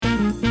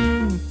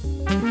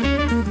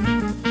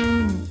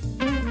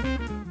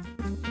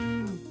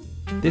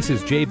This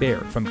is Jay Baer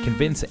from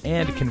Convince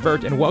and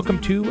Convert, and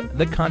welcome to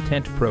the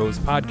Content Pros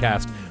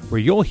Podcast, where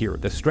you'll hear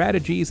the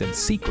strategies and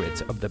secrets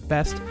of the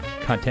best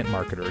content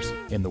marketers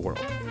in the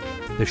world.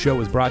 The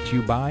show is brought to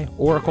you by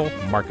Oracle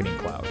Marketing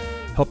Cloud,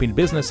 helping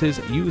businesses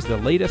use the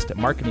latest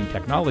marketing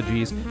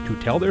technologies to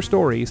tell their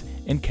stories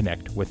and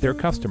connect with their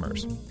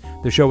customers.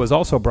 The show is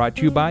also brought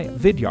to you by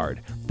Vidyard,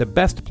 the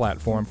best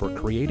platform for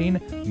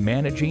creating,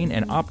 managing,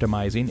 and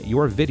optimizing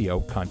your video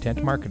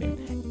content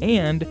marketing.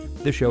 And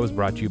the show is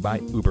brought to you by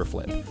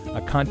Uberflip, a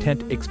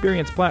content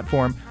experience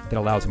platform that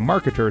allows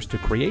marketers to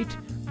create,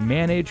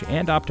 manage,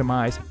 and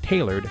optimize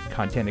tailored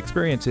content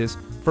experiences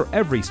for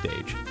every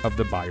stage of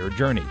the buyer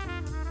journey.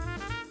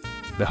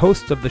 The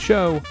hosts of the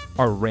show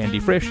are Randy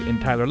Frisch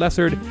and Tyler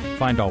Lessard.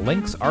 Find all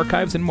links,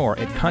 archives, and more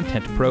at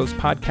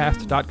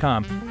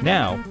contentprospodcast.com.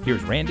 Now,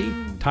 here's Randy,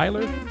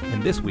 Tyler,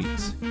 and this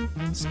week's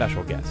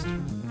special guest.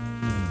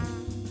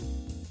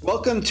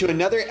 Welcome to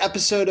another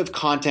episode of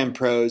Content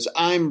Pros.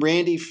 I'm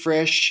Randy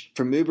Frisch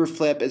from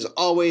Uberflip. As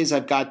always,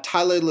 I've got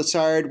Tyler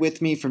Lessard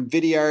with me from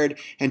Vidyard,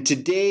 and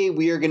today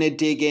we are going to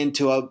dig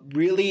into a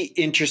really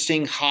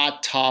interesting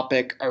hot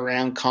topic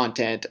around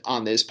content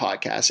on this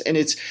podcast. And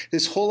it's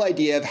this whole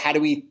idea of how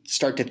do we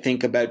start to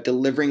think about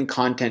delivering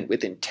content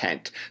with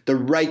intent, the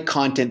right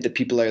content that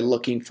people are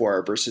looking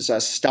for versus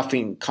us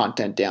stuffing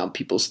content down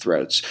people's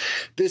throats.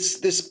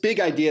 This big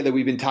idea that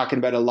we've been talking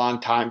about a long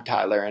time,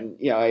 Tyler, and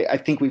I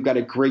think we've got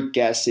a great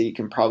guest that you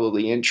can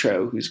probably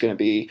intro who's going to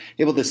be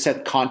able to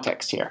set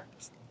context here.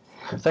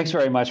 Thanks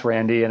very much,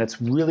 Randy. And it's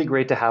really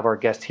great to have our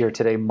guest here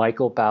today,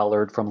 Michael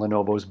Ballard from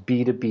Lenovo's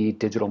B2B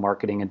digital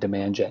marketing and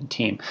demand gen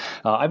team.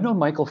 I've known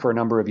Michael for a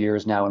number of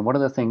years now, and one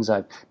of the things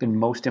I've been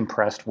most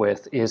impressed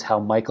with is how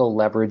Michael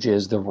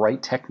leverages the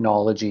right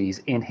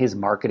technologies in his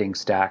marketing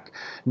stack,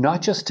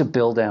 not just to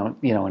build out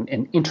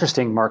an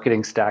interesting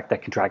marketing stack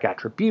that can track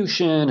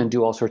attribution and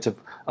do all sorts of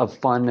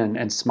fun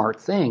and smart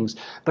things,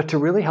 but to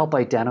really help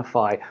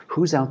identify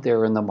who's out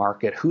there in the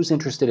market, who's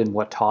interested in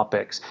what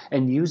topics,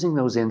 and using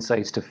those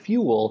insights to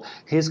fuel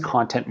his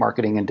content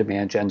marketing and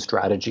demand gen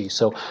strategy.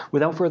 So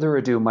without further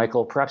ado,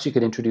 Michael, perhaps you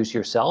could introduce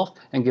yourself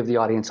and give the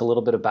audience a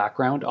little bit of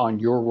background on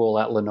your role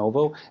at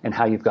Lenovo and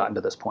how you've gotten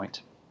to this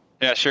point.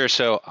 Yeah, sure.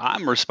 So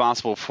I'm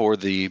responsible for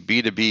the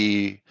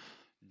B2B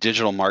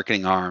digital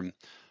marketing arm,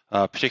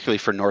 particularly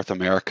for North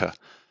America.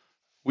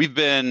 We've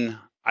been,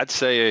 I'd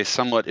say, a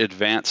somewhat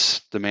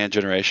advanced demand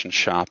generation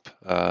shop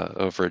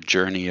over a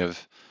journey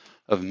of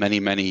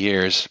many, many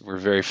years. We're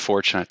very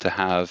fortunate to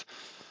have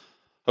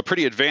a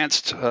pretty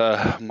advanced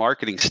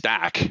marketing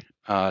stack,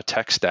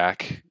 tech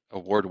stack,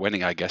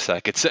 award-winning, I guess I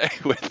could say,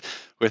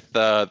 with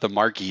the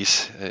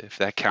Markies, if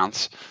that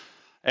counts.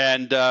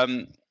 And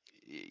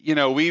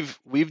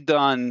we've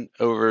done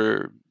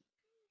over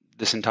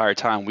this entire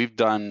time, we've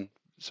done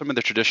some of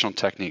the traditional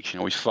techniques.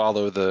 We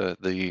follow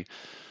the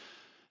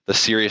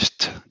serious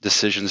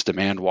decisions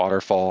demand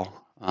waterfall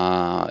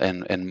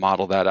and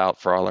model that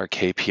out for all our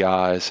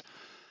KPIs.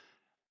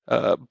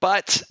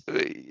 But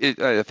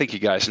I think you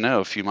guys know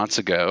a few months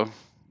ago,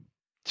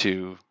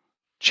 to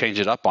change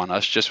it up on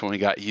us, just when we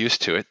got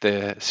used to it,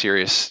 the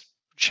Sirius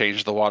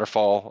changed the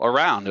waterfall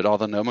around and all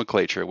the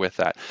nomenclature with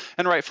that,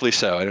 and rightfully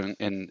so.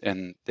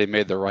 And they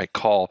made the right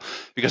call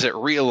because it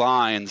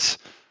realigns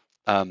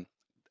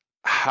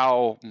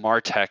how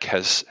MarTech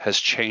has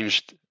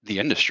changed the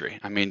industry.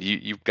 I mean,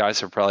 you guys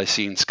have probably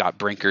seen Scott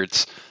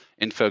Brinkert's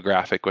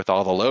infographic with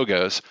all the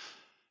logos.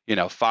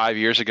 5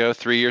 years ago,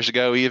 3 years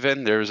ago,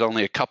 even there was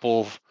only a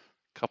couple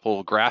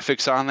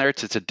graphics on there.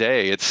 To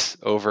today, it's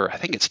over. I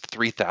think it's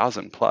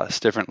 3,000 plus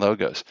different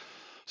logos.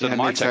 So the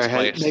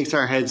MarTech makes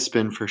our head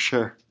spin for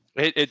sure.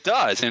 It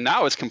does, and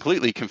now it's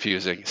completely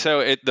confusing.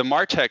 So the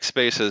MarTech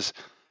space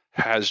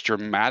has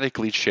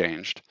dramatically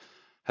changed,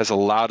 has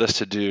allowed us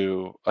to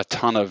do a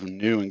ton of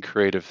new and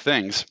creative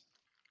things,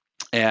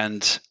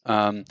 and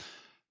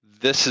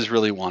this is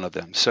really one of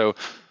them. So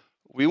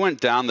we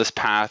went down this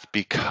path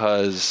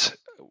because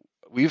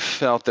we've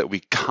felt that we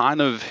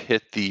kind of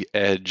hit the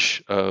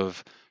edge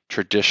of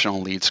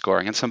traditional lead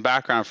scoring. And some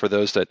background for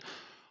those that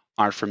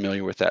aren't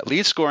familiar with that.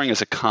 Lead scoring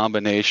is a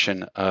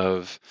combination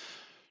of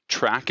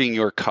tracking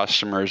your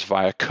customers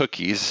via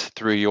cookies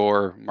through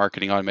your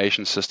marketing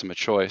automation system of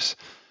choice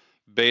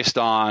based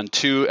on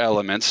two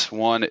elements.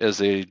 One is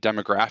a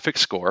demographic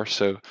score,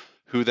 so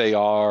who they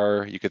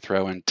are. You could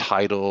throw in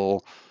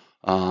title,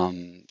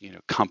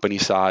 company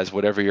size,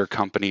 whatever your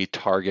company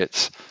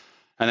targets.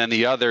 And then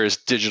the other is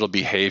digital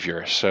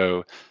behavior.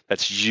 So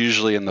that's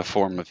usually in the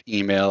form of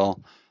email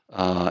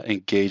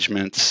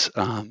engagements,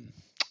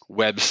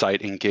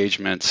 website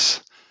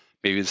engagements,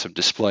 maybe some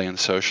display and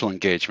social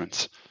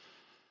engagements.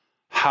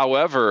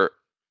 However,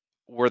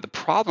 where the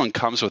problem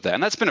comes with that,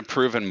 and that's been a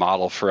proven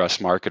model for us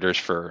marketers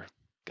for,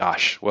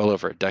 well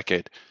over a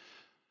decade.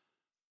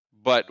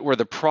 But where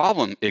the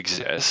problem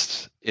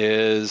exists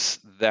is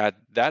that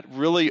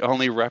really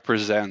only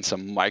represents a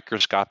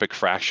microscopic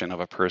fraction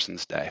of a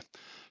person's day.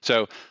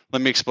 So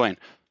let me explain.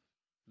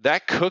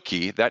 That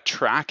cookie, that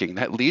tracking,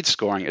 that lead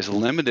scoring is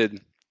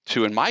limited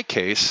to, in my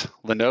case,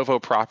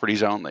 Lenovo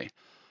properties only.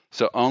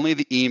 So only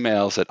the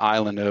emails that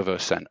Lenovo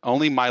send,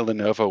 only my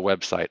Lenovo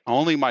website,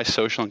 only my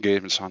social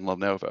engagements on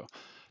Lenovo.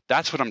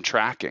 That's what I'm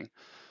tracking.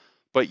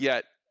 But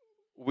yet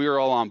we were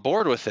all on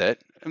board with it,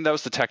 and that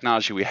was the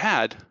technology we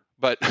had.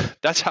 But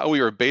that's how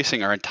we were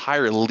basing our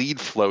entire lead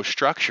flow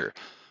structure,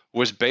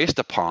 was based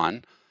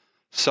upon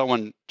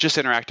someone just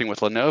interacting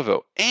with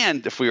Lenovo.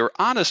 And if we were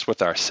honest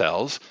with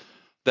ourselves,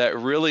 that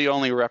really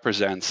only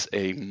represents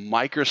a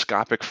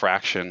microscopic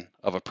fraction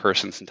of a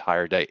person's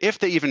entire day, if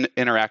they even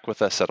interact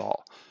with us at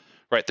all.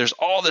 Right? There's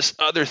all this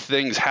other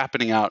things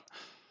happening out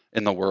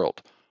in the world.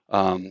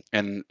 And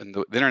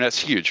the internet's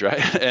huge,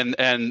 right?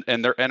 And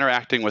they're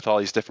interacting with all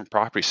these different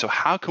properties. So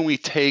how can we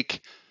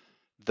take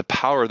the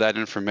power of that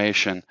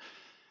information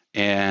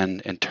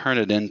and turn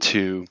it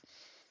into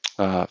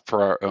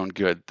for our own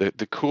good?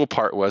 The cool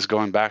part was,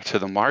 going back to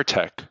the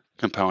MarTech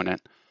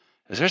component,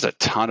 is there's a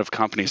ton of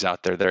companies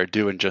out there that are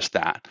doing just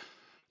that.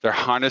 They're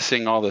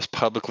harnessing all this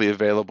publicly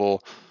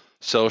available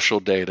social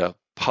data,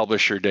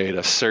 publisher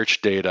data, search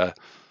data,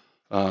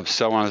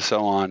 so on and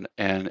so on,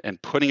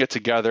 and putting it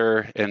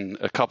together in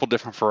a couple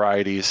different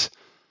varieties.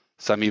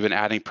 Some even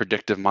adding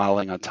predictive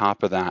modeling on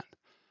top of that.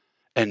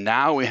 And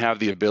now we have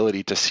the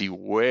ability to see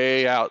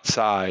way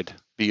outside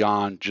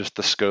beyond just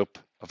the scope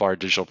of our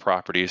digital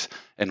properties.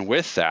 And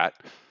with that,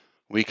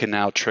 we can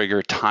now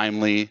trigger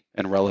timely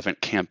and relevant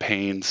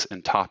campaigns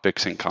and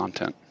topics and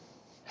content.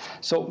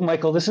 So,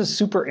 Michael, this is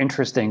super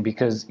interesting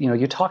because,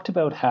 you talked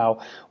about how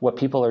what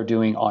people are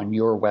doing on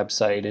your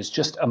website is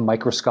just a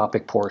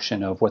microscopic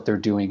portion of what they're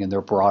doing in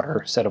their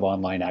broader set of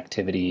online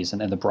activities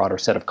and the broader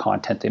set of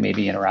content they may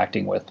be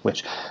interacting with,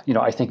 which,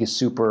 I think is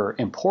super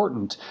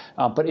important.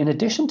 But in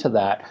addition to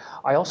that,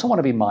 I also want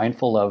to be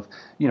mindful of,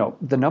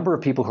 the number of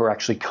people who are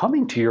actually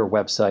coming to your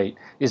website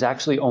is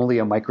actually only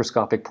a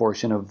microscopic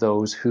portion of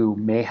those who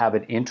may have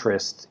an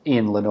interest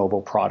in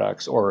Lenovo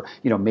products or,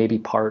 may be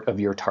part of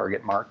your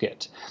target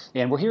market.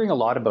 And we're hearing a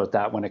lot about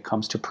that when it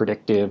comes to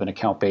predictive and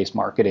account-based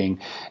marketing,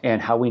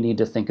 and how we need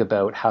to think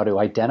about how to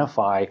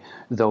identify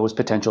those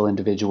potential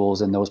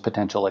individuals and those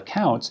potential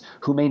accounts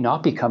who may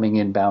not be coming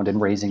inbound and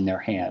raising their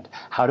hand.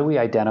 How do we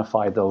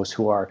identify those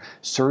who are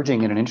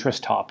surging in an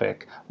interest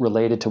topic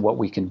related to what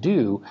we can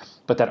do,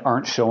 but that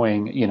aren't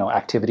showing,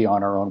 activity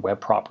on our own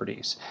web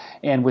properties?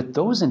 And with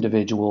those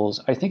individuals,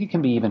 I think it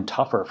can be even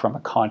tougher from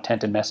a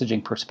content and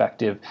messaging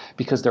perspective,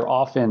 because they're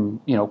often,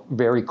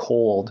 very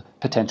cold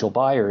potential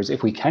buyers.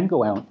 If we can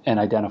go out and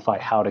identify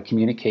how to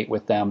communicate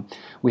with them,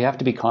 we have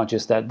to be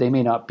conscious that they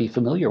may not be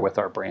familiar with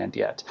our brand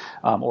yet,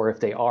 or if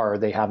they are,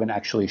 they haven't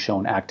actually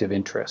shown active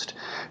interest.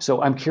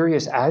 So I'm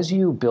curious, as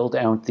you build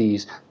out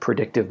these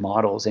predictive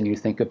models and you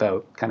think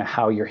about kind of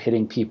how you're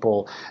hitting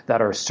people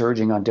that are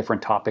surging on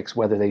different topics,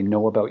 whether they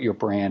know about your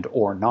brand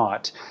or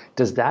not,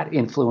 does that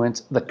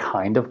influence the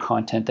kind of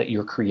content that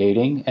you're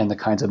creating and the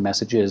kinds of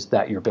messages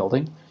that you're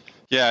building?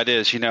 Yeah, it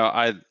is.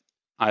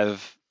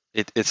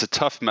 It's a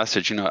tough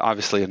message.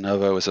 Obviously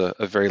Lenovo is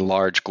a very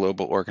large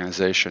global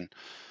organization,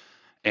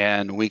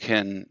 and we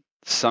can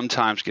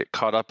sometimes get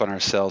caught up on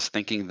ourselves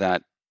thinking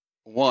that,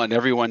 one,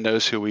 everyone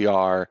knows who we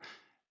are,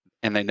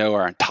 and they know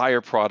our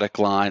entire product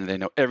line, and they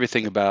know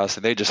everything about us,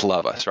 and they just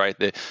love us, right?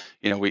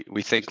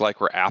 We think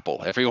like we're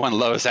Apple. Everyone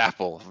loves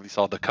Apple. We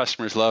saw the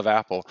customers love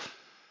Apple.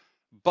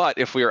 But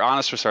if we are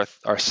honest with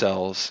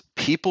ourselves,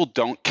 people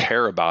don't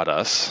care about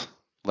us,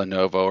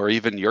 Lenovo, or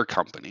even your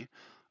company,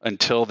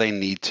 until they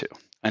need to,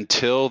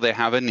 until they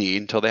have a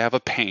need, until they have a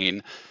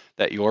pain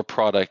that your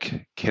product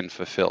can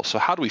fulfill. So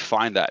how do we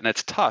find that? And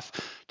it's tough.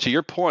 To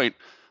your point,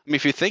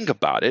 if you think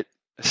about it,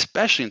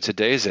 especially in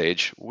today's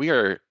age, we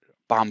are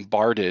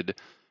bombarded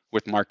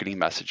with marketing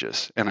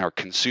messages in our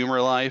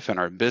consumer life and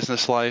our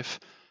business life.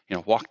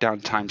 Walk down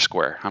Times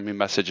Square. How many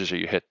messages are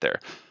you hit there?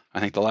 I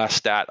think the last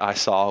stat I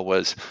saw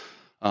was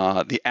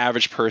the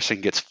average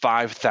person gets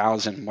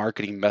 5,000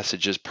 marketing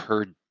messages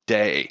per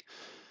day,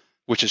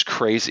 which is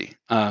crazy.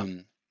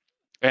 And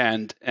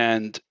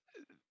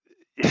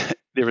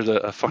there was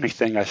a funny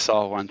thing I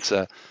saw once,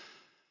 that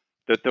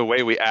the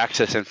way we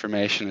access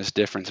information is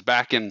different.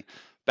 Back in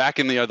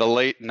the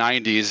late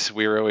 90s,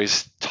 we were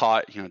always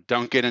taught,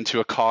 don't get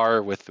into a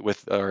car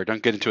or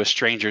don't get into a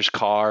stranger's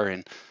car,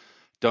 and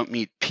don't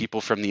meet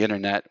people from the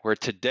internet. Where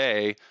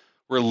today,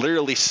 we're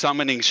literally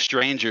summoning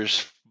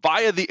strangers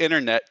via the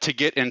internet to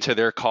get into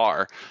their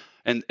car.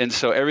 And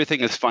so everything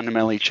has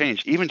fundamentally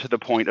changed, even to the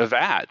point of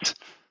ads.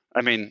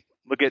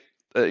 Look at,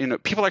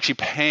 people actually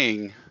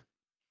paying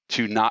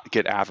to not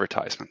get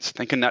advertisements.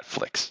 Think of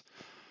Netflix.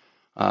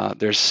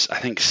 There's, I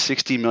think,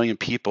 60 million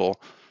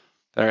people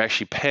that are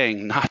actually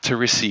paying not to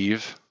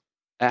receive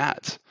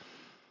ads.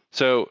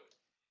 So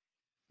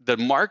the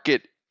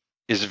market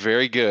is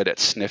very good at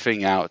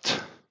sniffing out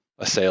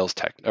a sales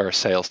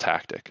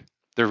tactic.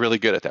 They're really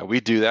good at that. We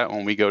do that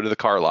when we go to the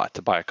car lot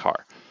to buy a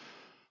car.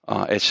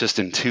 It's just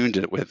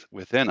intuned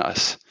within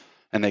us,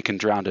 and they can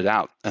drown it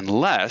out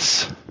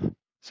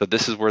so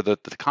this is where the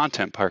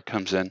content part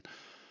comes in.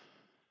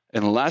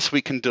 Unless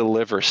we can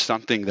deliver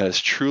something that is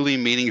truly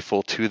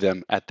meaningful to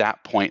them at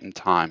that point in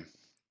time.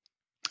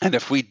 And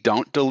if we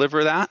don't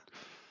deliver that,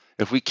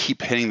 if we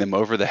keep hitting them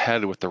over the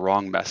head with the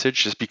wrong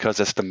message just because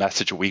that's the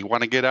message we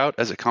want to get out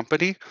as a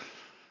company,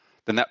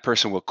 then that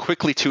person will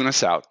quickly tune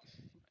us out,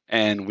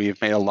 and we've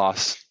made a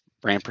lost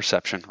brand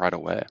perception right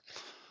away.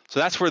 So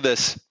that's where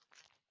this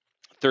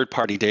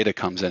third-party data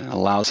comes in and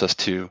allows us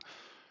to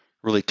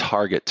really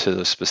target to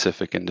those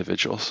specific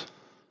individuals.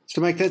 So,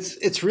 Mike,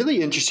 it's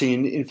really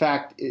interesting. In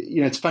fact,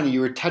 it's funny,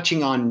 you were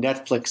touching on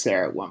Netflix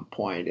there at one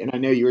point, and I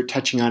know you were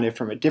touching on it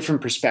from a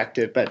different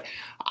perspective, but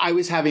I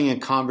was having a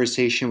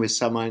conversation with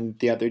someone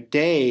the other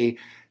day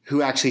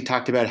who actually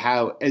talked about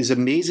how, as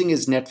amazing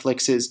as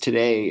Netflix is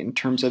today in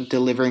terms of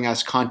delivering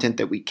us content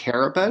that we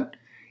care about,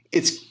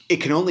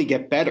 it can only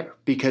get better,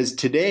 because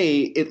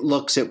today it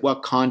looks at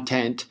what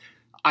content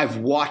I've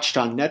watched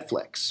on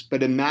Netflix.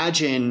 But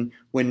imagine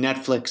when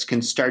Netflix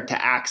can start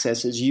to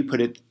access, as you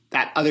put it,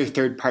 that other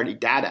third-party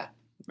data,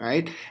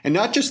 right? And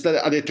not just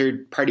the other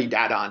third-party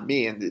data on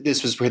me. And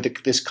this was where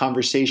this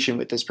conversation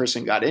with this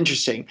person got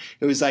interesting.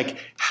 It was like,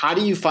 how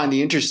do you find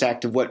the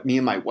intersect of what me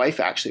and my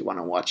wife actually want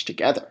to watch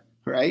together,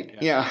 right?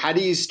 Yeah. How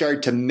do you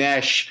start to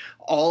mesh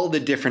all the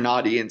different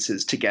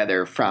audiences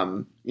together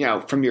from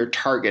your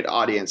target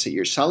audience that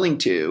you're selling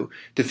to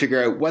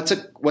figure out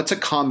what's a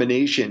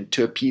combination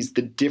to appease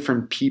the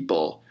different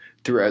people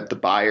throughout the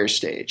buyer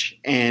stage.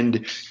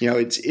 And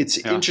it's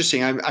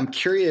interesting. I'm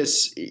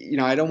curious,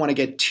 I don't want to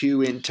get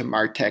too into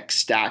MarTech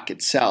stack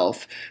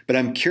itself, but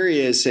I'm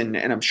curious, and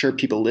I'm sure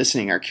people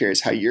listening are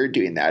curious how you're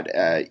doing that.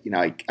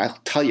 I'll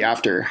tell you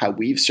after how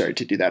we've started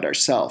to do that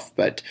ourselves,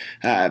 but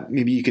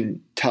maybe you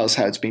can tell us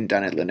how it's being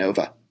done at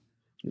Lenovo.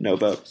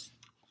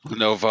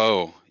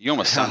 Lenovo. You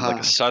almost sound like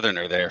a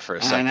Southerner there for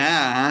a second.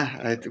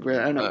 I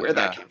don't know where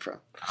that came from.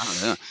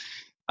 I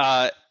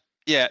don't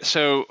know.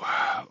 So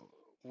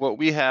what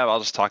we have, I'll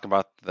just talk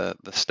about the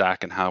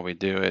stack and how we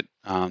do it.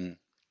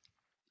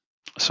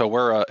 So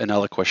we're an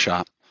Eloqua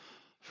shop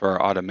for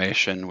our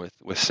automation with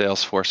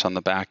Salesforce on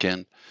the back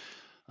end.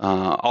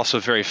 Also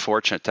very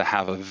fortunate to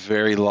have a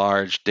very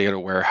large data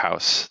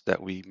warehouse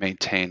that we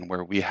maintain,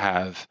 where we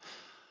have,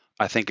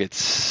 I think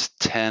it's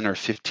 10 or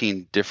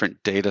 15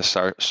 different data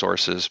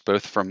sources,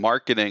 both for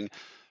marketing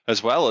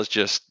as well as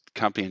just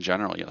company in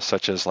general,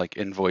 such as like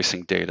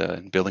invoicing data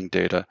and billing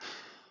data,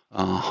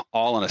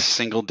 all in a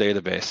single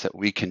database that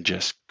we can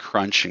just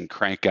crunch and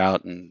crank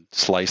out and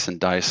slice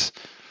and dice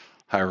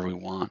however we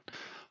want.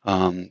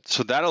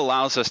 So that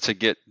allows us to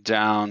get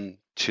down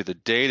to the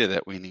data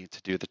that we need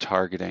to do the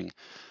targeting.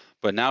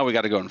 But now we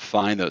got to go and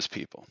find those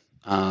people.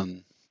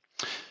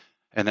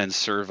 And then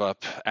serve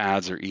up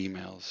ads or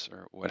emails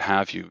or what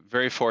have you.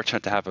 Very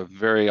fortunate to have a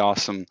very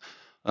awesome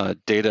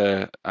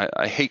data.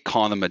 I hate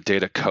calling them a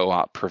data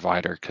co-op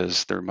provider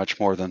because they're much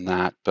more than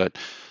that. But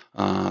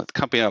a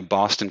company out of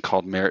Boston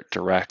called Merit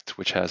Direct,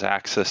 which has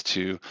access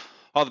to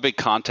all the big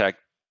contact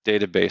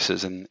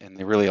databases, and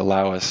they really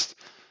allow us.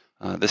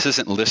 This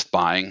isn't list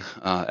buying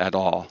at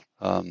all.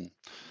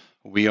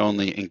 We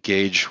only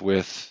engage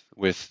with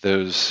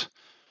those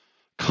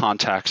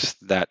contacts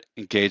that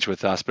engage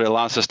with us, but it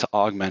allows us to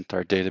augment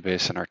our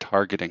database and our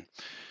targeting.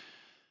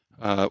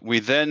 We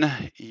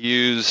then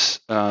use,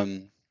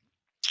 so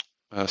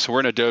we're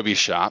an Adobe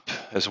shop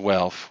as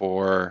well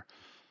for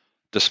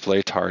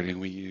display targeting.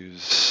 We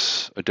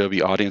use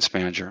Adobe Audience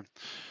Manager,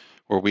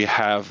 where we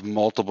have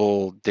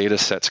multiple data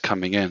sets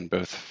coming in,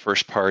 both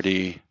first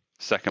party,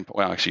 I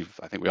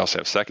think we also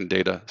have second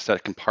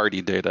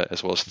party data,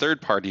 as well as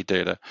third party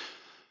data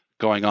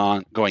going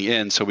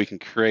in, so we can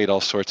create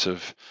all sorts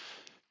of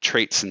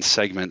traits and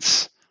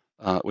segments,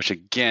 which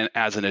again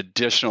adds an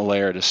additional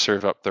layer to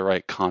serve up the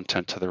right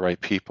content to the right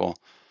people.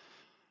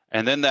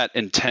 And then that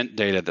intent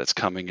data that's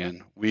coming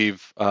in. We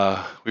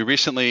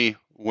recently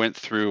went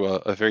through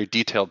a very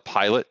detailed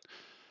pilot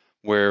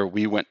where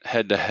we went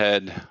head to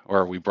head,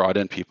 or we brought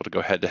in people to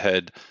go head to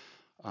head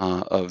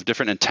of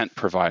different intent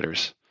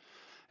providers.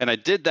 And I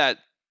did that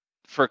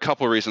for a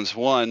couple of reasons.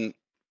 One,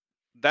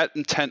 that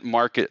intent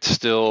market's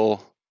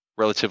still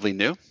relatively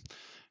new,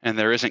 and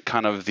there isn't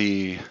kind of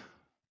the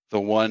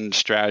one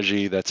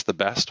strategy that's the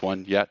best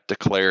one yet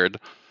declared.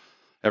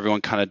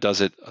 Everyone kind of does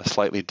it a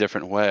slightly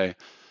different way.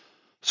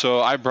 So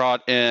I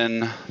brought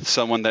in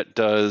someone that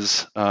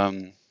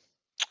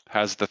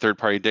has the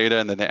third-party data,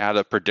 and then they add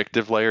a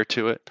predictive layer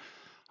to it.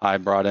 I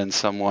brought in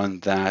someone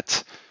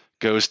that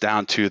goes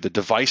down to the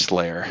device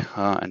layer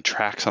and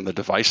tracks on the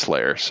device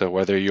layer. So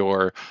whether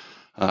you're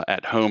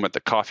at home, at the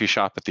coffee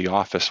shop, at the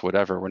office,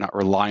 whatever, we're not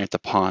reliant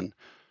upon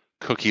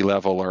cookie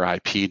level or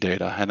IP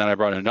data. And then I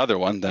brought in another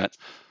one that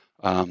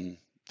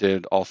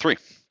did all three.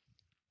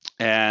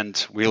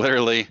 And we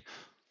literally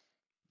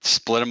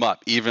split them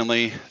up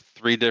evenly,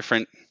 3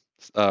 different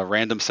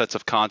random sets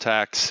of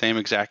contacts, same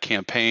exact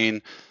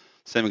campaign,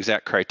 same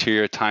exact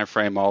criteria, time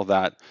frame, all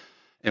that,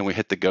 and we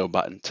hit the go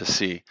button to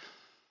see.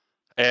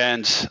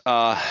 And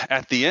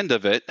at the end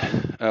of it,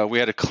 we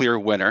had a clear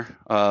winner.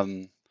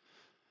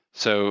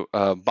 So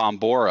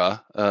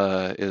Bombora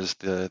is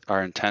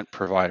our intent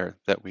provider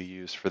that we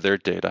use for their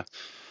data.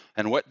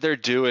 And what they're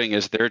doing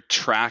is they're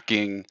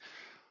tracking,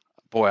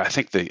 I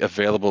think the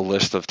available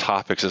list of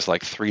topics is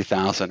like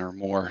 3,000 or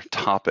more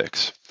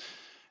topics.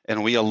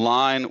 and we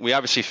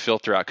obviously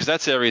filter out, because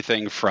that's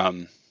everything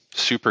from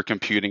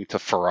supercomputing to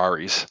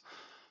Ferraris.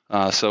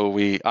 So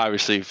we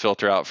obviously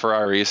filter out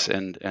Ferraris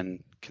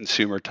and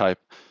consumer type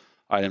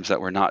items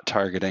that we're not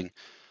targeting.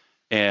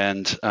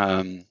 And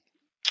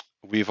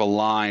we've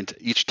aligned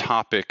each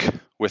topic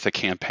with a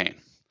campaign.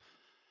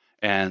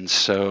 And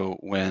so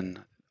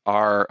when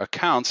our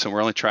accounts, and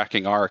we're only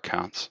tracking our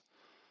accounts,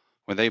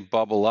 when they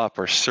bubble up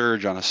or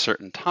surge on a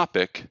certain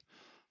topic,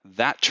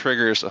 that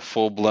triggers a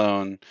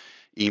full-blown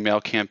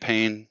email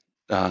campaign,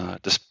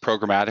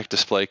 programmatic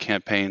display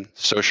campaign,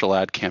 social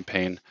ad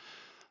campaign.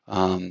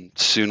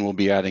 Soon we'll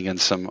be adding in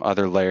some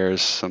other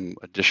layers, some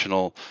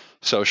additional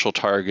social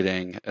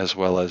targeting, as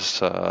well as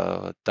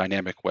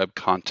dynamic web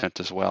content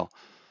as well.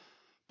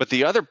 But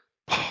the other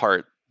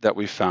part that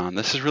we found,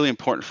 this is really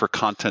important for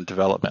content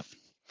development,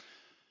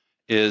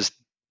 is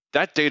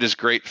that data is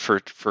great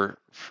for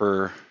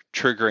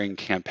triggering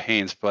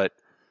campaigns, but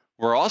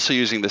we're also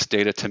using this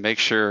data to make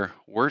sure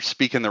we're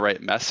speaking the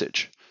right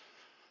message.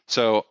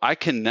 So I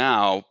can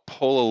now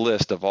pull a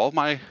list of all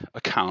my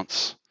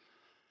accounts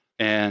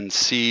and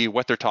see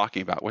what they're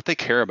talking about, what they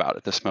care about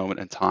at this moment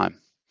in time.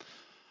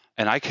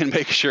 And I can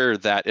make sure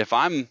that if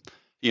I'm,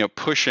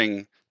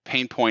 pushing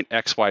pain point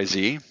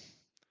XYZ,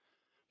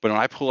 but when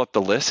I pull up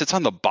the list, it's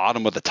on the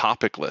bottom of the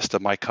topic list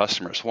of my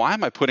customers. Why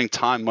am I putting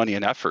time, money,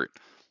 and effort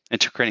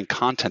into creating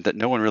content that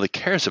no one really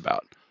cares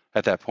about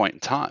at that point in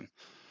time?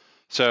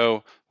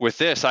 So with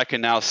this, I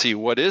can now see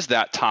what is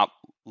that top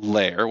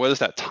layer, what is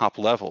that top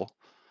level,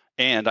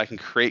 and I can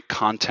create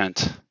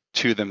content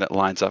to them that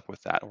lines up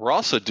with that. We're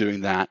also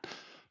doing that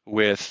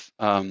with,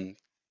 we're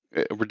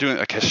doing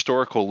a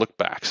historical look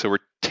back. So we're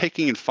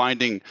taking and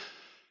finding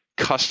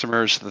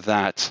customers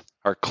that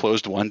are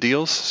closed won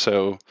deals.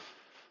 So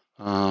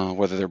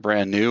whether they're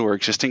brand new or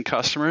existing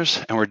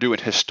customers, and we're doing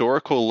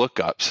historical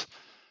lookups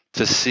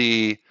to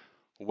see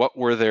what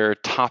were their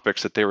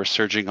topics that they were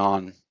surging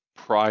on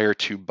prior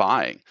to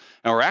buying.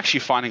 And we're actually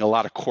finding a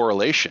lot of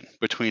correlation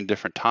between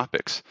different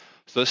topics.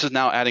 So this is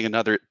now adding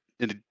an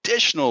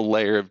additional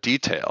layer of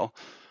detail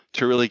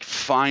to really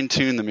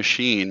fine-tune the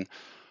machine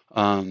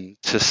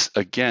to,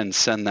 again,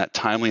 send that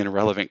timely and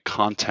relevant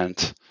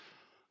content,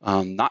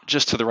 not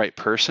just to the right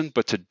person,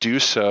 but to do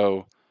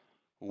so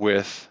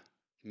with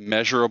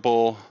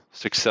measurable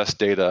success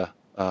data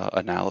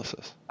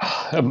analysis.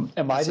 Am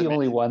I the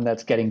only one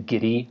that's getting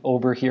giddy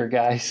over here,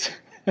 guys?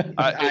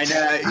 I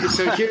know.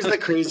 So here's the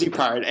crazy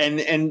part,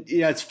 and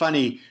it's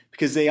funny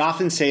because they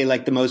often say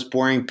like the most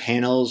boring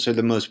panels or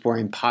the most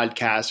boring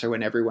podcasts are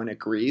when everyone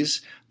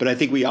agrees. But I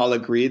think we all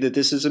agree that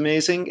this is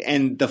amazing.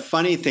 And the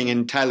funny thing,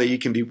 and Tyler, you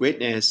can be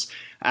witness.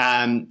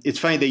 It's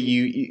funny that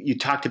you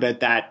talked about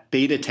that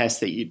beta test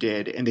that you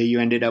did, and that you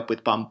ended up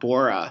with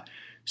Bombora.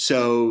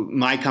 So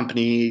my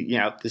company,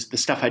 the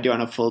stuff I do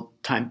on a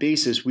full-time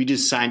basis, we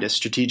just signed a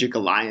strategic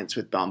alliance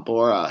with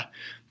Bombora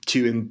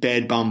to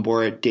embed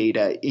Bombora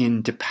data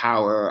in to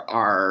power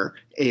our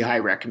AI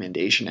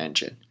recommendation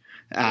engine.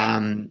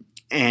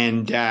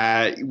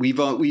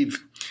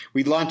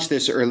 We launched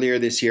this earlier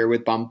this year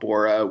with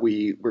Bombora.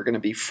 We're going to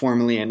be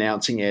formally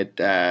announcing it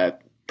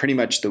pretty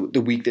much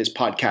the week this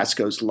podcast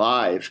goes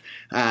live.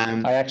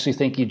 I actually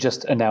think you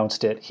just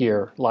announced it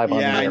here live on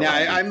the air.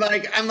 Yeah, I know.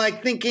 I'm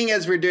like thinking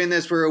as we're doing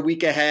this, we're a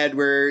week ahead.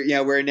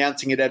 We're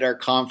announcing it at our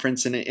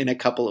conference in a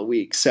couple of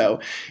weeks.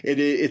 So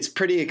it's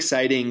pretty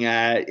exciting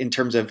in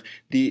terms of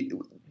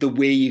the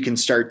way you can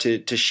start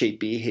to shape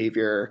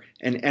behavior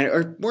and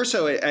or more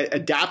so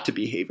adapt to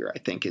behavior, I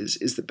think is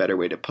the better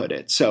way to put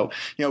it. So,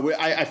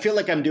 I feel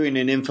like I'm doing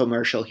an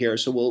infomercial here.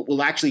 So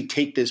we'll actually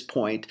take this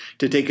point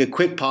to take a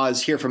quick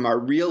pause, hear from our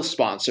real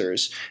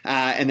sponsors,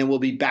 and then we'll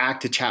be back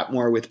to chat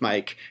more with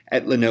Mike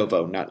at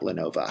Lenovo, not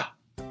Lenovo.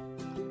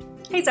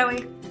 Hey,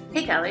 Zoe.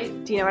 Hey, Kelly.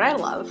 Do you know what I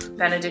love?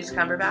 Benedict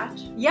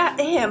Cumberbatch? Yeah,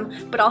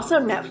 him, but also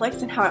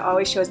Netflix and how it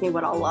always shows me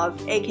what I'll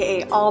love,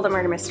 aka all the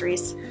murder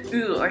mysteries.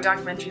 Ooh, or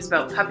documentaries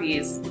about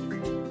puppies.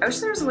 I wish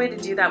there was a way to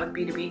do that with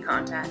B2B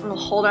content. Well,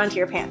 hold on to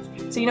your pants.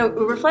 So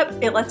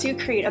Uberflip, it lets you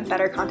create a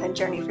better content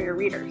journey for your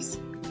readers.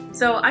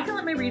 So I can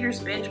let my readers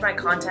binge my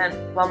content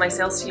while my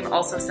sales team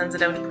also sends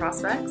it out to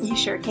prospects? You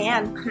sure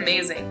can.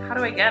 Amazing. How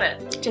do I get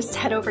it? Just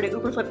head over to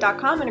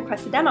uberflip.com and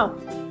request a demo.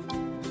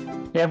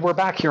 And we're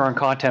back here on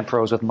Content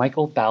Pros with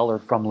Michael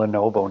Ballard from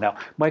Lenovo. Now,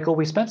 Michael,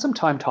 we spent some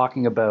time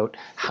talking about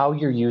how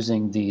you're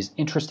using these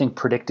interesting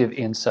predictive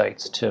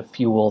insights to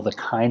fuel the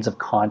kinds of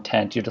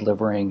content you're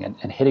delivering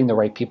and hitting the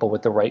right people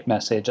with the right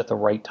message at the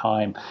right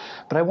time.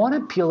 But I want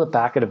to peel it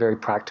back at a very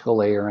practical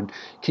layer. And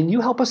can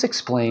you help us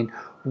explain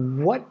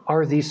what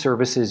are these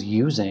services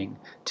using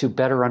to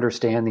better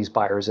understand these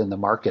buyers in the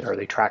market? Are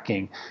they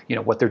tracking,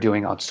 what they're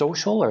doing on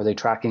social? Are they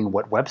tracking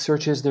what web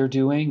searches they're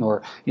doing?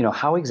 Or,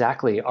 how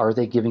exactly are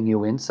they giving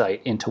you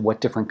insight into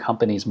what different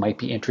companies might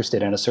be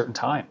interested in a certain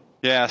time?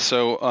 Yeah,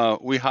 so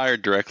we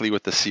hired directly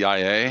with the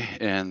CIA,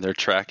 and they're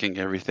tracking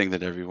everything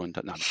that everyone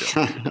does.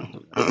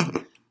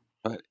 Not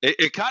But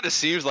it kind of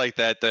seems like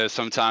that, though,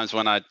 sometimes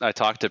when I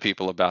talk to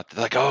people about it.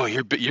 They're like, oh,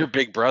 you're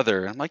Big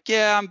Brother. I'm like,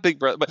 yeah, I'm Big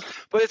Brother.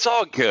 But it's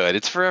all good.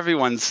 It's for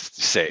everyone's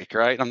sake,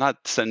 right? I'm not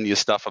sending you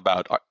stuff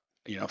about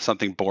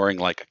something boring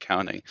like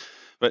accounting.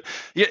 But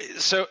yeah,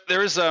 so there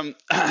was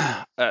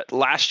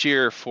last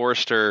year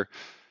Forrester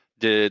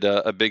did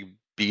a big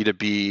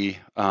B2B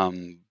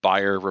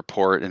buyer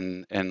report,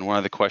 and one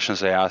of the questions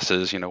they asked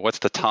is, what's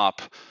the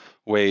top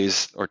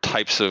ways or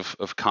types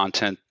of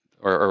content,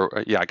 or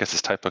I guess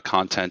it's type of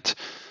content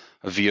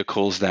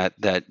vehicles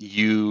that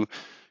you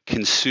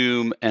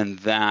consume and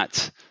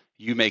that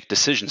you make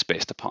decisions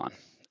based upon.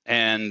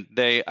 And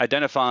they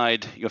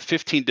identified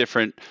 15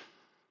 different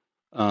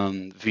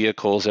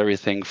vehicles,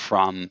 everything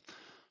from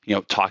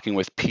talking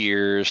with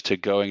peers to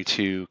going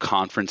to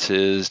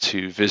conferences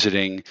to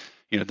visiting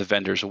the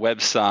vendor's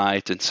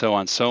website and so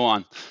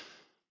on.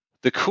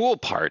 The cool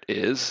part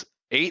is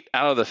 8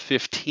 out of the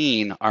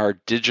 15 are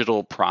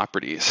digital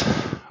properties,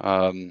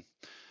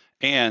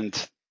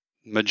 and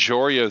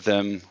majority of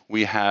them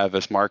we have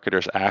as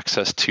marketers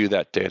access to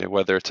that data,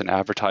 whether it's an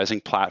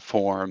advertising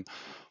platform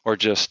or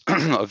just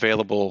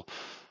available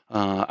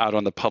out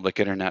on the public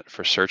internet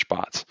for search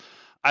bots.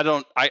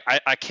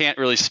 I can't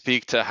really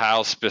speak to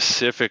how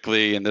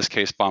specifically, in this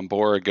case,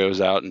 Bombora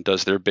goes out and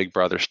does their Big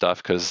Brother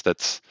stuff, because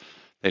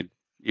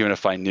even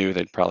if I knew,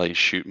 they'd probably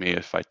shoot me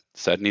if I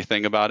said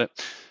anything about it.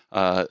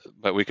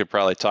 But we could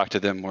probably talk to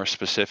them more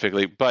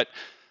specifically. But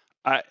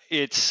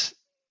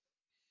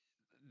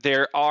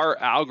there are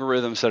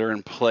algorithms that are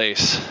in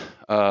place,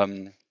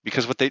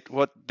 because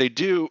what they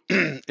do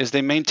is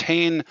they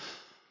maintain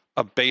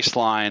a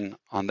baseline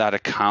on that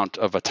account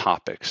of a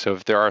topic. So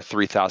if there are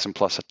 3,000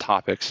 plus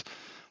topics,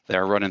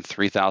 they're running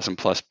 3,000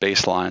 plus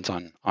baselines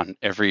on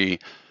every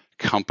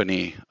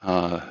company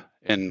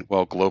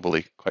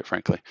globally, quite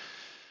frankly.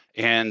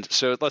 And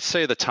so let's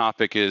say the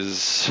topic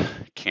is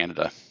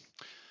Canada,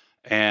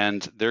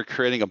 and they're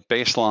creating a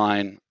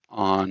baseline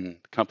on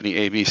company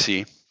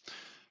ABC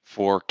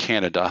for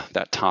Canada,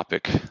 that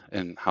topic,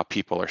 and how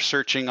people are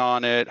searching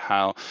on it,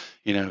 how,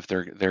 if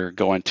they're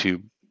going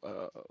to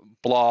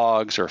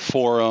blogs or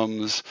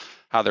forums,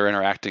 how they're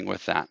interacting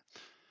with that.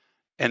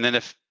 And then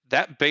if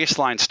that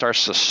baseline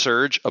starts to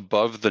surge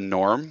above the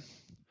norm,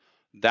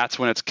 that's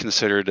when it's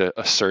considered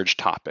a surge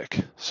topic.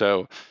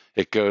 So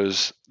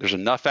there's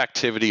enough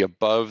activity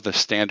above the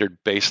standard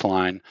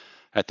baseline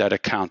at that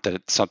account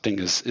that something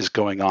is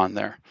going on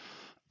there.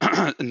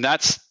 And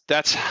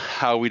that's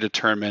how we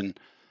determine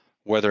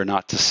whether or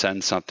not to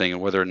send something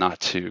and whether or not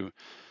to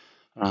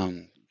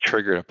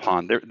trigger it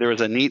upon. There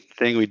was a neat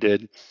thing we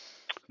did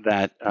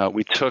that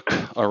we took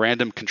a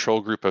random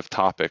control group of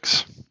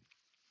topics.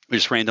 We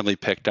just randomly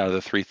picked out of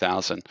the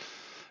 3,000.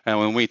 And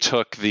when we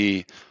took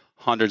the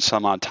 100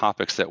 some odd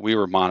topics that we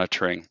were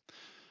monitoring,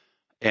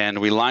 and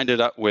we lined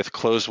it up with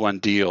closed won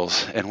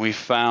deals, and we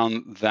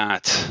found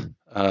that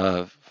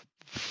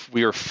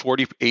we were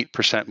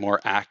 48% more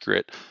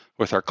accurate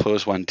with our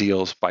closed won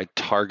deals by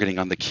targeting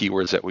on the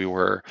keywords that we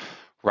were,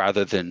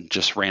 rather than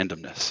just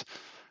randomness.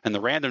 And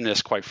the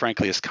randomness, quite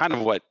frankly, is kind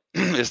of what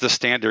is the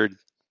standard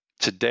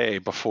today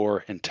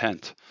before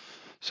intent.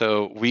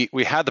 So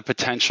we had the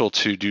potential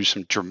to do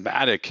some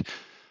dramatic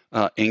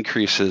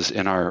increases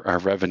in our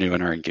revenue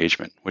and our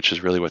engagement, which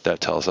is really what that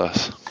tells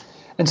us.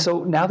 And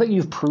so now that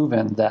you've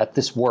proven that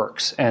this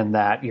works and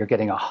that you're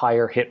getting a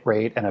higher hit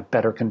rate and a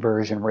better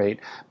conversion rate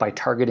by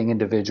targeting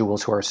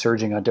individuals who are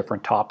surging on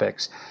different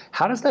topics,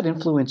 how does that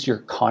influence your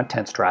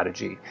content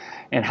strategy?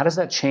 And how does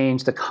that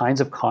change the kinds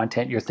of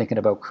content you're thinking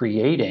about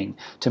creating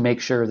to make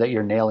sure that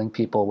you're nailing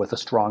people with a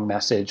strong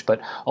message,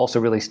 but also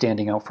really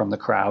standing out from the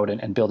crowd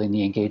and building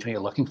the engagement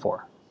you're looking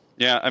for?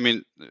 Yeah, I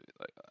mean,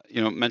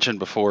 mentioned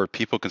before,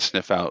 people can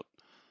sniff out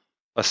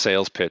a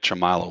sales pitch a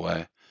mile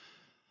away.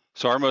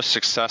 So our most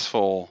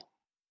successful,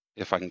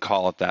 if I can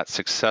call it that,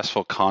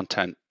 successful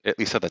content, at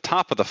least at the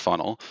top of the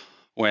funnel,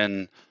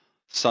 when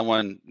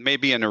someone may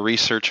be in a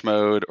research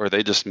mode, or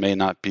they just may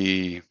not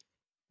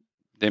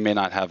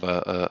have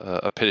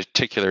a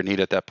particular need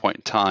at that point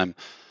in time,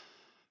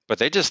 but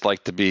they just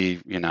like to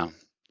be,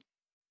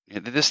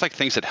 they just like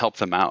things that help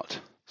them out.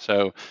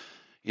 So,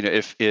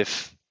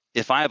 if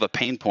I have a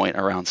pain point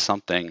around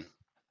something,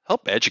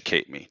 help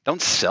educate me.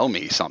 Don't sell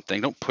me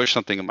something. Don't push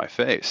something in my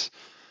face.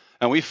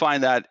 And we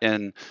find that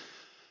in,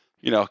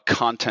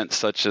 content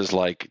such as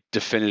like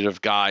definitive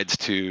guides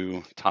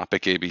to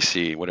topic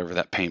ABC, whatever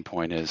that pain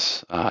point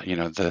is.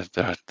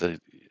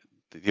 The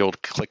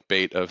old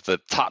clickbait of the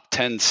top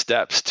 10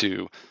 steps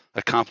to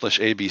accomplish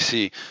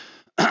ABC.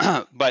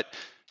 But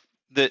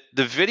the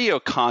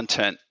video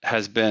content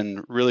has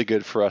been really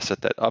good for us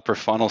at that upper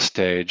funnel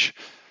stage,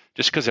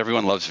 just because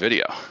everyone loves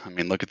video. I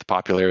mean, look at the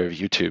popularity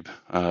of YouTube.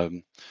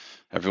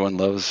 Everyone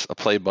loves a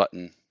play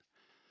button.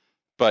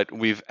 But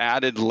we've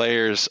added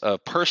layers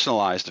of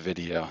personalized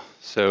video.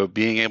 So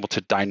being able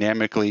to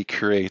dynamically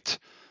create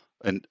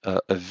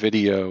a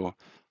video,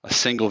 a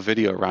single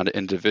video around an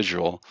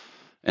individual,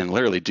 and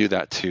literally do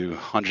that to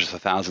hundreds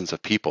of thousands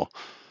of people.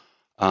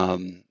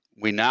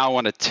 We now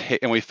want to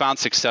take, and we found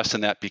success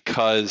in that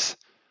because,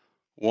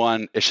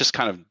 one, it's just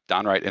kind of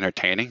downright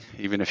entertaining,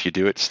 even if you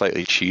do it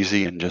slightly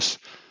cheesy and just,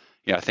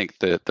 I think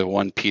the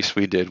one piece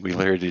we did, we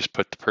literally just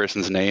put the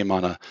person's name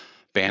on a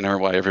banner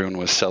while everyone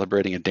was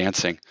celebrating and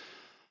dancing.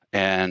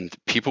 and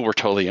people were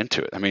totally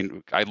into it. I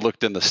mean, I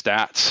looked in the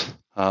stats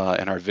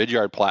in our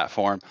Vidyard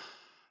platform,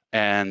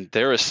 and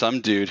there was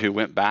some dude who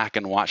went back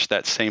and watched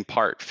that same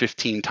part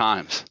 15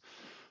 times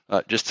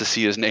just to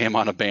see his name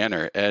on a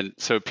banner. And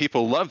so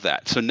people love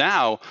that. So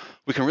now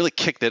we can really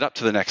kick that up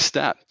to the next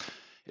step.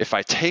 If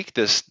I take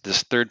this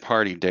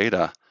third-party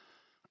data,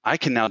 I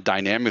can now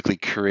dynamically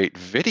create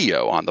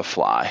video on the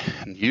fly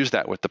and use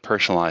that with the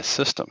personalized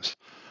systems.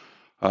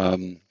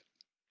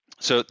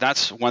 So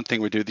that's one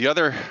thing we do. The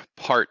other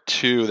part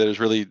too that is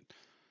really,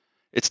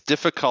 it's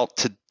difficult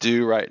to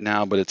do right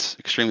now, but it's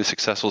extremely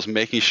successful, is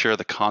making sure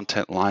the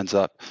content lines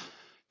up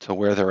to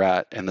where they're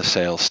at in the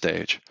sales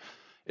stage.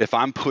 If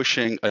I'm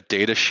pushing a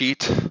data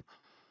sheet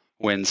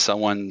when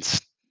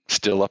someone's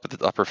still up at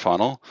the upper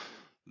funnel,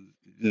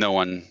 no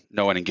one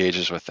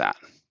engages with that.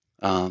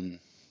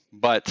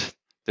 But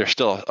there's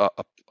still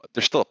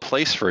a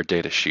place for a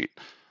data sheet,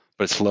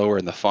 but it's lower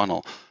in the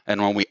funnel.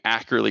 And when we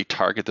accurately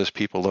target those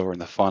people lower in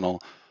the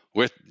funnel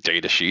with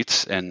data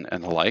sheets and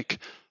the like,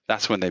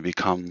 that's when they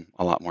become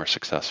a lot more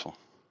successful.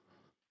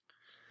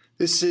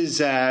 This is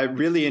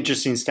really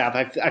interesting stuff.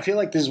 I feel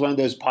like this is one of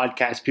those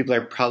podcasts people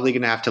are probably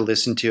going to have to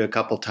listen to a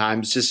couple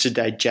times just to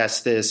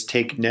digest this,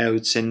 take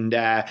notes, and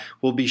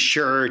we'll be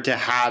sure to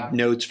have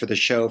notes for the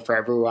show for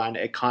everyone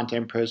at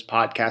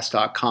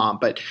contentprospodcast.com.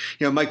 But,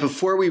 Mike,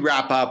 before we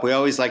wrap up, we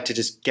always like to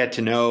just get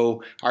to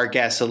know our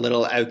guests a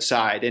little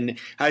outside. And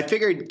I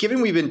figured, given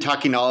we've been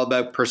talking all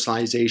about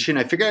personalization,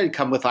 I figured I'd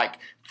come with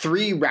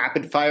 3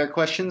 rapid fire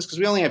questions, because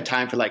we only have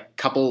time for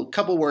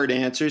couple word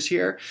answers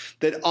here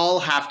that all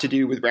have to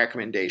do with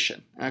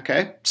recommendation.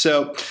 Okay.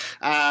 So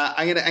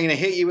I'm gonna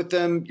hit you with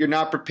them. You're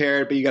not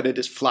prepared, but you got to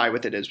just fly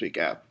with it as we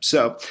go.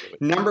 So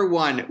number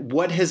 1,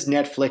 what has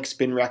Netflix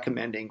been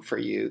recommending for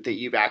you that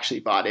you've actually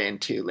bought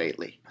into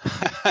lately?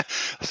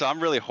 So I'm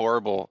really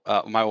horrible.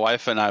 My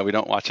wife and I, we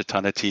don't watch a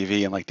ton of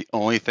TV, and the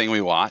only thing we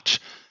watch,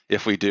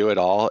 if we do at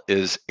all,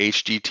 is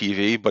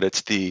HGTV, but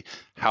it's the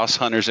House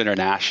Hunters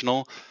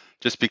International,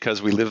 just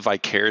because we live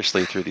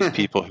vicariously through these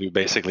people who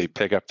basically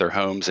pick up their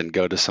homes and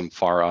go to some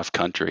far off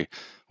country.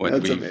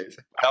 That's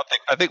amazing.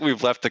 I think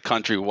we've left the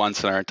country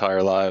once in our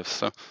entire lives.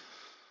 So,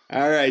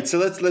 all right. So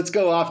let's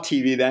go off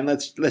TV then.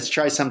 Let's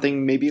try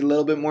something maybe a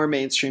little bit more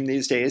mainstream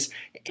these days.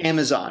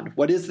 Amazon.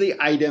 What is the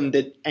item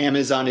that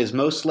Amazon is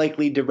most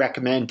likely to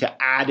recommend to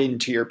add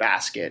into your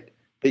basket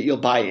that you'll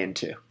buy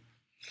into?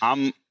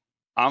 I'm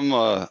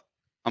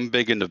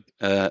big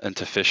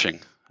into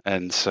fishing,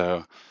 and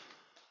so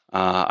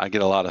I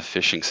get a lot of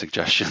fishing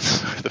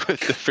suggestions with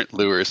different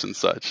lures and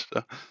such.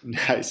 So.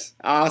 Nice.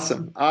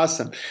 Awesome. All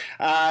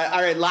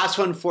right. Last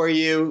one for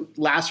you.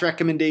 Last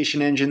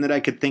recommendation engine that I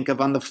could think of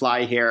on the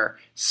fly here,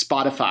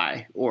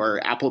 Spotify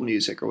or Apple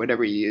Music or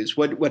whatever you use.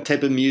 What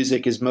type of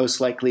music is most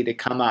likely to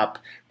come up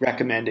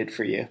recommended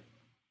for you?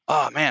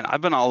 Oh man,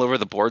 I've been all over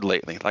the board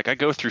lately. I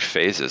go through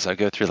phases. I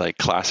go through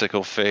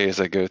classical phase.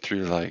 I go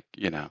through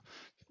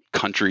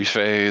country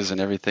phase and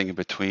everything in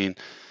between.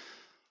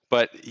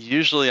 But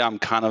usually I'm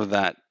kind of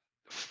that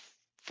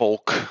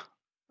folk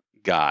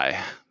guy,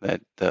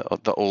 that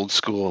the old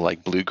school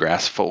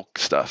bluegrass folk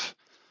stuff.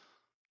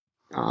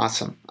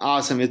 Awesome.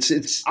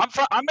 It's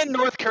I'm in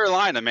North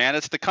Carolina, man.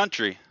 It's the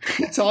country.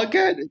 It's all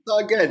good.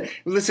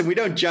 Listen, we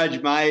don't judge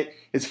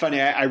it's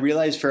funny. I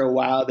realized for a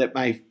while that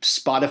my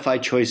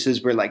Spotify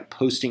choices were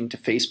posting to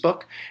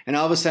Facebook, and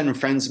all of a sudden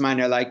friends of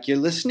mine are like, "You're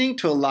listening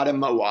to a lot of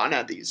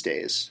Moana these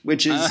days,"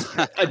 which is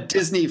a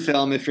Disney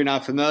film if you're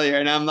not familiar.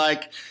 And I'm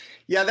like,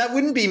 yeah, that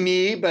wouldn't be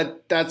me,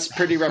 but that's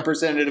pretty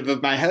representative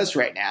of my house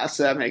right now.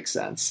 So that makes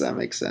sense.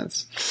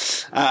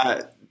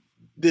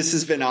 This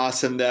has been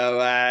awesome, though.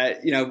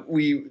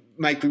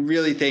 Mike, we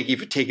really thank you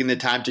for taking the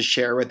time to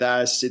share with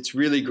us. It's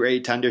really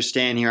great to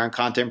understand here on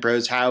Content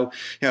Pros how,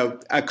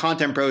 a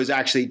Content Pro is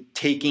actually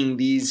taking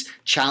these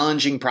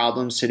challenging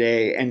problems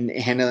today and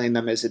handling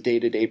them as a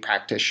day-to-day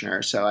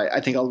practitioner. So I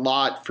think a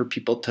lot for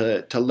people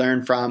to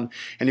learn from.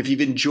 And if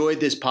you've enjoyed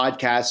this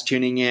podcast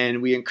tuning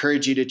in, we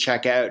encourage you to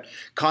check out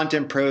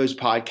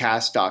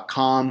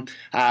contentprospodcast.com,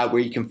 where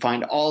you can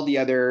find all the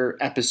other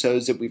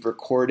episodes that we've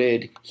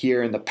recorded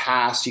here in the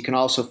past. You can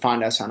also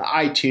find us on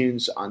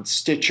iTunes, on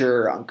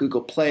Stitcher, on Google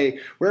Play,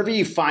 wherever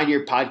you find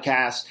your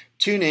podcast.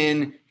 Tune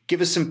in,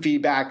 give us some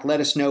feedback, let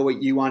us know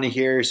what you want to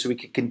hear so we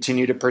can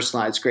continue to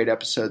personalize great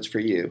episodes for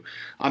you.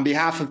 On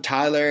behalf of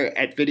Tyler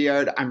at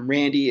Vidyard, I'm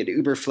Randy at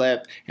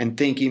Uberflip, and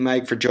thank you,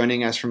 Mike, for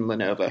joining us from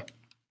Lenovo.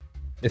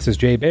 This is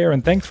Jay Baer,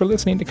 and thanks for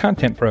listening to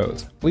Content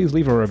Pros. Please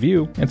leave a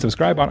review and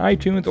subscribe on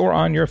iTunes or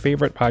on your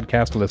favorite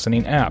podcast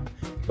listening app.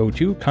 Go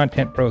to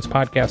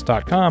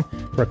contentprospodcast.com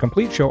for a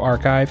complete show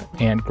archive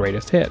and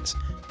greatest hits.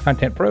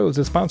 Content Pros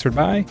is sponsored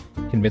by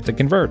Convince and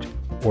Convert,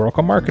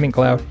 Oracle Marketing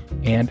Cloud,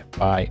 and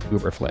by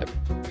Uberflip.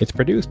 It's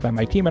produced by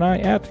my team and I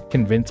at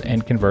Convince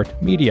and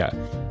Convert Media.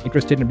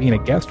 Interested in being a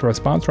guest or a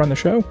sponsor on the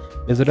show?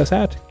 Visit us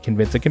at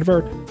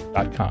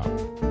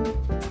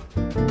convinceandconvert.com.